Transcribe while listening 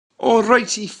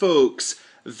Alrighty folks,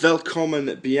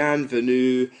 welcome,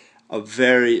 bienvenue, a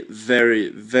very, very,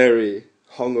 very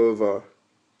hungover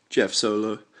Jeff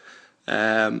Solo.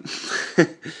 Um,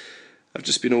 I've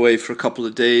just been away for a couple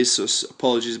of days, so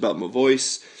apologies about my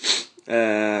voice.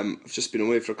 I've just been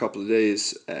away for a couple of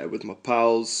days with my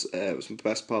pals. It was my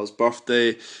best pal's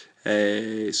birthday,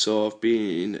 so I've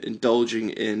been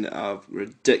indulging in a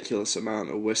ridiculous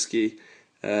amount of whiskey,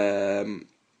 and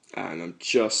I'm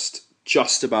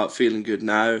just about feeling good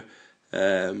now.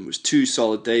 It was 2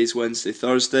 solid days, Wednesday,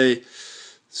 Thursday.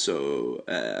 So,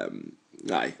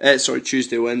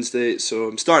 Tuesday, Wednesday. So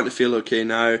I'm starting to feel okay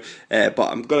now. But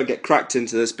I'm going to get cracked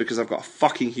into this because I've got a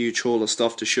fucking huge haul of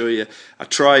stuff to show you. I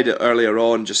tried it earlier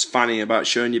on, just fanning about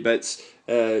showing you bits.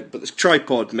 But the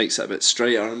tripod makes it a bit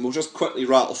straighter, and we'll just quickly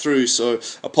rattle through. So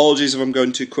apologies if I'm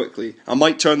going too quickly. I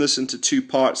might turn this into 2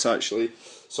 parts actually.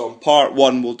 So on part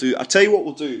 1 we'll do, I'll tell you what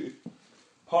we'll do.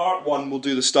 Part 1 we'll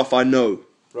do the stuff I know,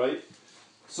 right?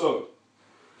 So,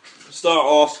 to start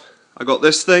off, I got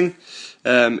this thing.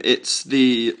 It's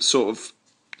the sort of,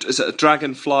 is it a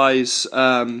Dragonfly's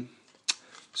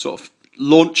sort of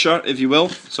launcher, if you will.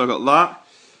 So I got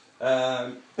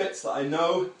that. Bits that I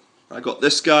know. I got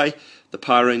this guy, the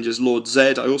Power Rangers Lord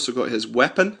Zed. I also got his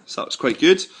weapon, so that was quite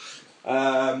good.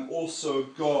 Also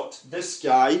got this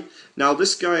guy. Now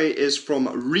this guy is from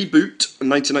Reboot, a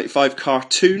 1995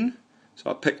 cartoon. So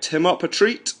I picked him up a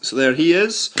treat. So there he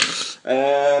is.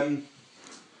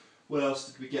 What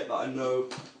else did we get that I know?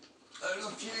 There's a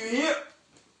few here.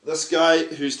 This guy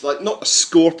who's like not a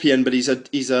scorpion, but he's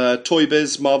a Toy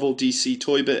Biz Marvel DC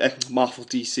Toy Biz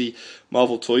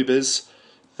Marvel Toy Biz,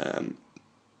 and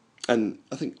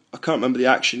I can't remember the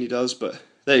action he does, but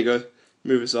there you go.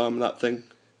 Move his arm and that thing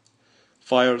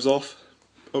fires off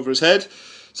over his head.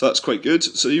 So that's quite good.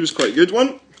 So he was quite a good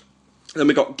one. Then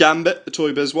we got Gambit, the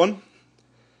Toy Biz one.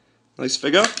 Nice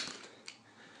figure.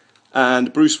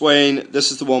 And Bruce Wayne, this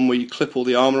is the one where you clip all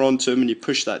the armour onto him and you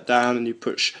push that down and you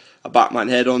push a Batman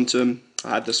head onto him. I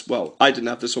had this, well, I didn't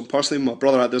have this one personally, my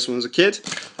brother had this one as a kid.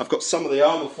 I've got some of the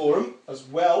armour for him as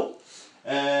well.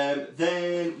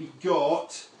 Then we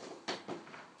got,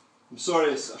 I'm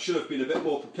sorry, I should have been a bit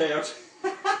more prepared.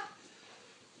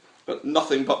 But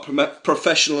nothing but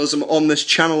professionalism on this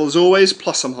channel as always,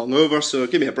 plus I'm hungover, so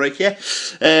give me a break here.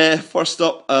 First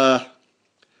up,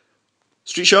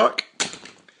 Street Shark.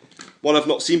 One I've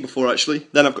not seen before actually.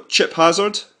 Then I've got Chip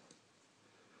Hazard.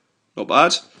 Not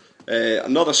bad.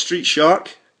 Another Street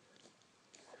Shark.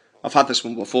 I've had this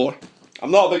one before.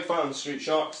 I'm not a big fan of Street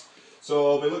Sharks,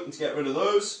 so I'll be looking to get rid of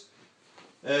those.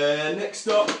 Next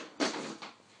up,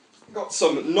 got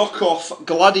some knockoff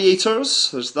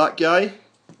Gladiators. There's that guy.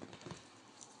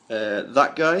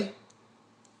 That guy.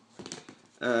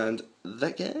 And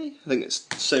that guy. I think it's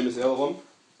the same as the other one.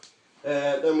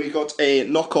 Then we got a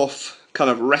knockoff kind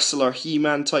of wrestler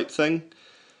He-Man type thing.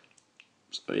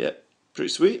 So yeah, pretty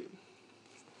sweet.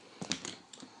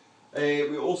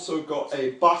 We also got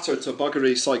a Batter to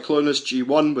Buggery Cyclonus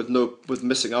G1 with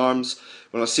missing arms.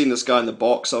 When I seen this guy in the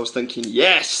box, I was thinking,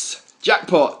 yes,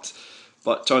 jackpot.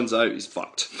 But turns out he's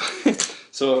fucked.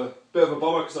 So a bit of a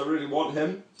bummer because I really want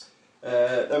him.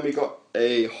 Then we got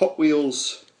a Hot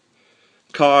Wheels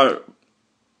car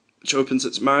which opens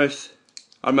its mouth.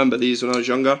 I remember these when I was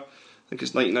younger. I think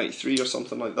it's 1993 or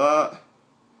something like that.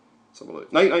 Let's have a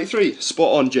look. 1993.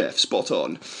 Spot on, Jeff. Spot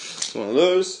on. One of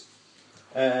those.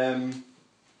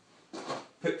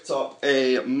 Picked up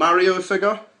a Mario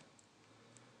figure.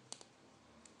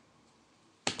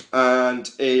 And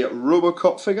a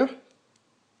Robocop figure.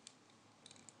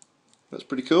 That's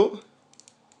pretty cool.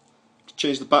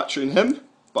 Change the battery in him.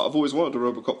 But I've always wanted a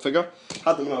Robocop figure.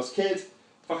 Had them when I was a kid.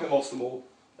 Fucking lost them all.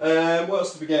 What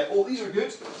else did we get? Oh, these are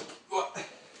good.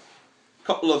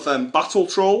 Couple of Battle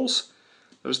Trolls.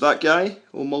 There's that guy,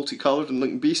 all multicoloured and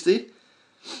looking beastie.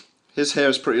 His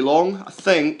hair's pretty long. I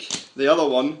think the other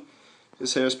one,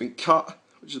 his hair's been cut,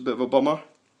 which is a bit of a bummer.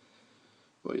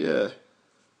 But yeah,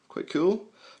 quite cool.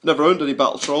 Never owned any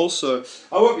Battle Trolls, so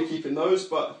I won't be keeping those,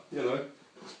 but you know,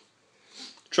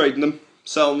 trading them,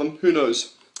 selling them, who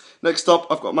knows. Next up,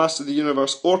 I've got Master of the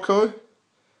Universe Orko,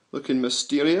 looking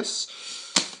mysterious.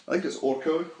 I think it's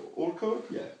Orko. Orko?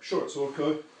 Yeah, sure it's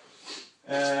Orko.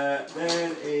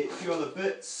 Then a few other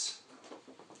bits.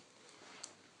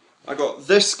 I got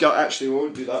this guy, actually we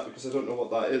won't do that because I don't know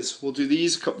what that is. We'll do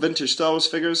these vintage Star Wars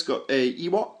figures. Got a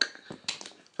Ewok.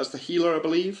 That's the healer I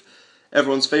believe.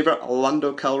 Everyone's favourite,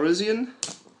 Lando Calrissian.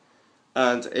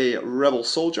 And a Rebel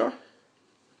Soldier.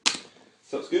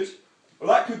 So that's good. Well,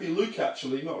 that could be Luke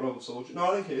actually, not a Rebel Soldier.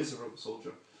 No, I think it is a Rebel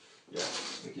Soldier. Yeah, I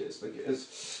think it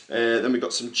is. Then we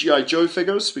got some G.I. Joe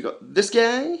figures. We got this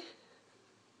guy.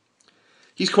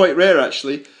 He's quite rare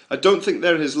actually. I don't think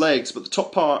they're his legs, but the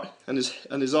top part and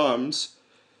his arms.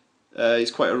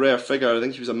 He's quite a rare figure. I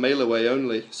think he was a mail away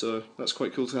only, so that's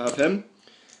quite cool to have him.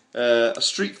 A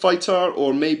Street Fighter,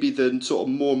 or maybe the sort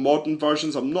of more modern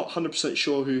versions. I'm not 100%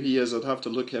 sure who he is. I'd have to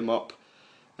look him up.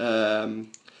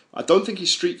 I don't think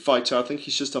he's Street Fighter. I think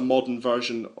he's just a modern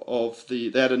version of the.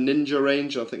 They had a ninja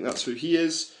range. I think that's who he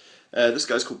is. This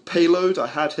guy's called Payload. I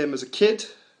had him as a kid,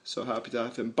 so happy to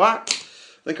have him back.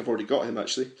 I think I've already got him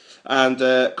actually. And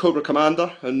Cobra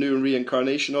Commander, a new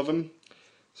reincarnation of him.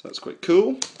 So that's quite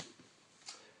cool.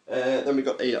 Then we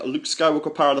got a Luke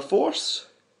Skywalker Power of the Force.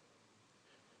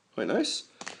 Quite nice.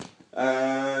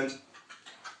 And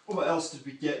what else did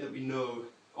we get that we know?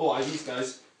 Oh, these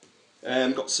guys.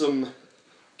 Got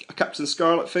a Captain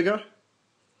Scarlet figure.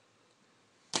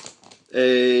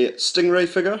 A Stingray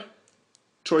figure.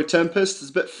 Troy Tempest is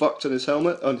a bit fucked on his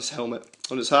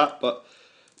hat, but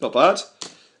not bad.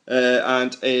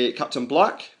 And a Captain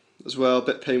Black as well, a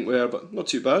bit paint wear, but not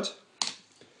too bad.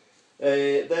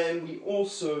 Then we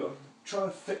also try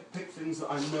to pick things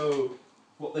that I know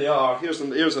what they are. Here's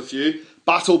a few.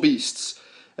 Battle Beasts.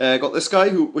 Got this guy,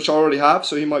 which I already have,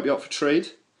 so he might be up for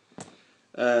trade.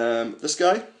 This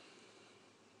guy.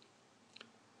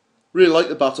 Really like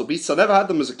the Battle Beasts. I never had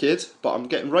them as a kid, but I'm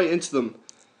getting right into them.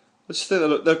 I just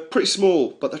think they're pretty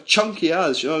small, but they're chunky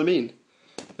as, you know what I mean?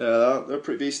 They're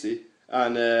pretty beastie.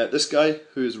 And this guy,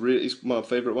 he's my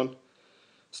favourite one.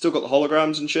 Still got the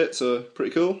holograms and shit, so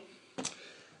pretty cool.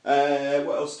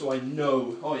 What else do I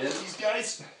know? Oh yeah, these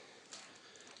guys.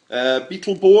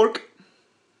 Beetleborg.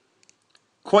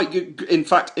 Quite good, in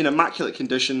fact, in immaculate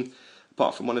condition,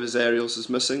 apart from one of his aerials is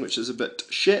missing, which is a bit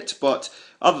shit, but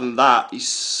other than that,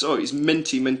 he's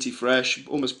minty fresh,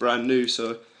 almost brand new,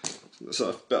 so that's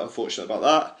a bit unfortunate about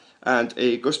that. And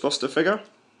a Ghostbuster figure.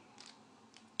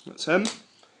 That's him.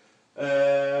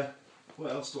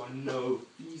 What else do I know?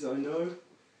 These I know.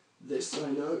 This I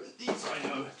know. These I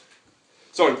know.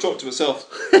 Sorry, I'm talking to myself.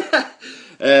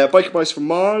 Biker Mice from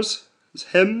Mars. There's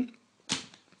him.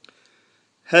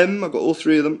 I've got all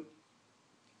three of them.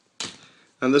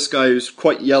 And this guy who's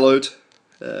quite yellowed.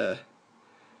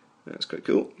 That's quite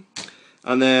cool.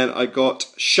 And then I got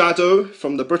Shadow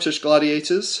from the British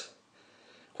Gladiators.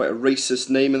 Quite a racist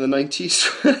name in the 90s.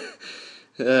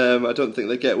 I don't think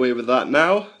they get away with that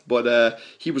now, but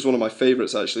he was one of my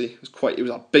favourites actually. He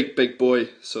was a big boy,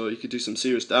 so he could do some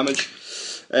serious damage.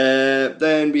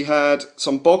 Then we had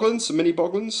some Boglins, some mini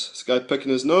Boglins. This guy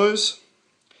picking his nose.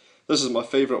 This is my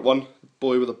favourite one,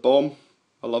 boy with a bomb.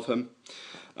 I love him.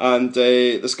 And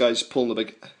this guy's pulling a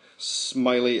big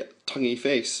smiley tonguey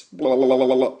face. Blah, blah, blah,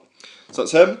 blah, blah. So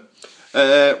that's him.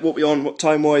 What we on? What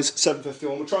time wise?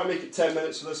 7:51. We'll try and make it 10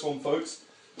 minutes for this one, folks.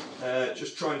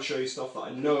 Just try and show you stuff that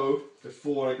I know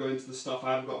before I go into the stuff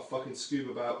I haven't got a fucking scoob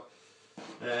about.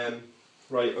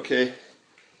 Right, okay.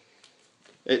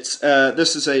 It's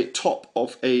this is a top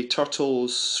of a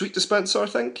Turtles sweet dispenser, I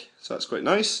think. So that's quite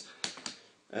nice.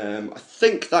 I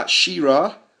think that's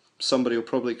She-Ra. Somebody will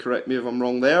probably correct me if I'm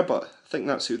wrong there, but I think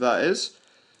that's who that is.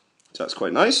 So that's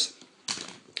quite nice.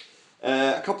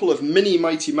 A couple of mini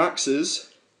Mighty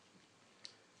Maxes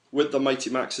with the Mighty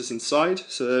Maxes inside.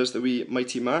 So there's the wee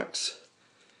Mighty Max,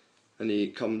 and he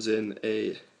comes in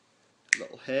a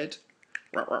little head.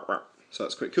 So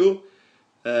that's quite cool.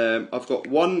 I've got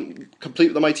one complete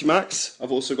with the Mighty Max.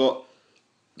 I've also got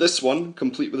this one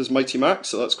complete with his Mighty Max,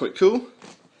 so that's quite cool.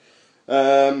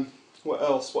 What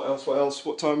else?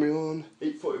 What time are we on?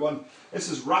 8:41. This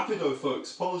is Rapido,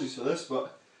 folks. Apologies for this,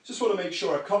 but just want to make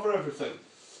sure I cover everything.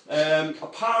 A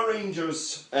Power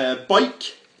Rangers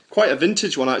bike. Quite a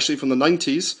vintage one actually from the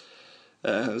 90s.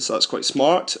 So that's quite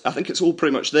smart. I think it's all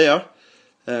pretty much there.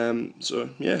 So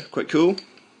yeah, quite cool.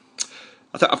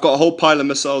 I think I've got a whole pile of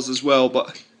missiles as well,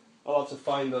 but I'll have to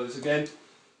find those again.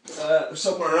 They're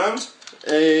somewhere around.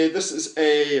 This is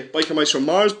a Biker Mice from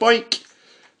Mars bike.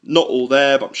 Not all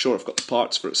there, but I'm sure I've got the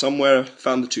parts for it somewhere.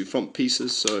 Found the two front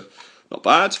pieces, so not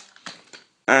bad.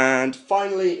 And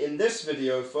finally, in this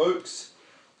video, folks,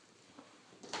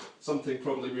 something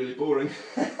probably really boring.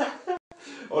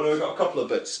 Oh no, we've got a couple of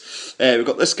bits. We've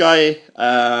got this guy,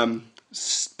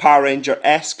 Power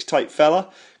Ranger-esque type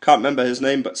fella. Can't remember his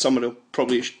name, but someone will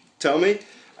probably tell me.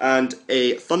 And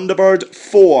a Thunderbird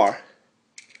 4.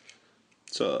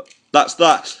 So that's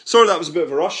that. Sorry that was a bit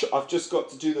of a rush. I've just got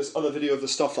to do this other video of the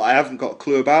stuff that I haven't got a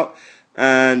clue about.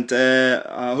 And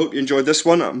I hope you enjoyed this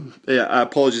one.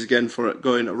 Apologies again for it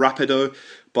going rapido,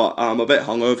 but I'm a bit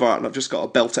hungover and I've just got to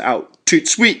belt it out. Toot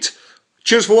sweet.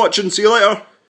 Cheers for watching. See you later.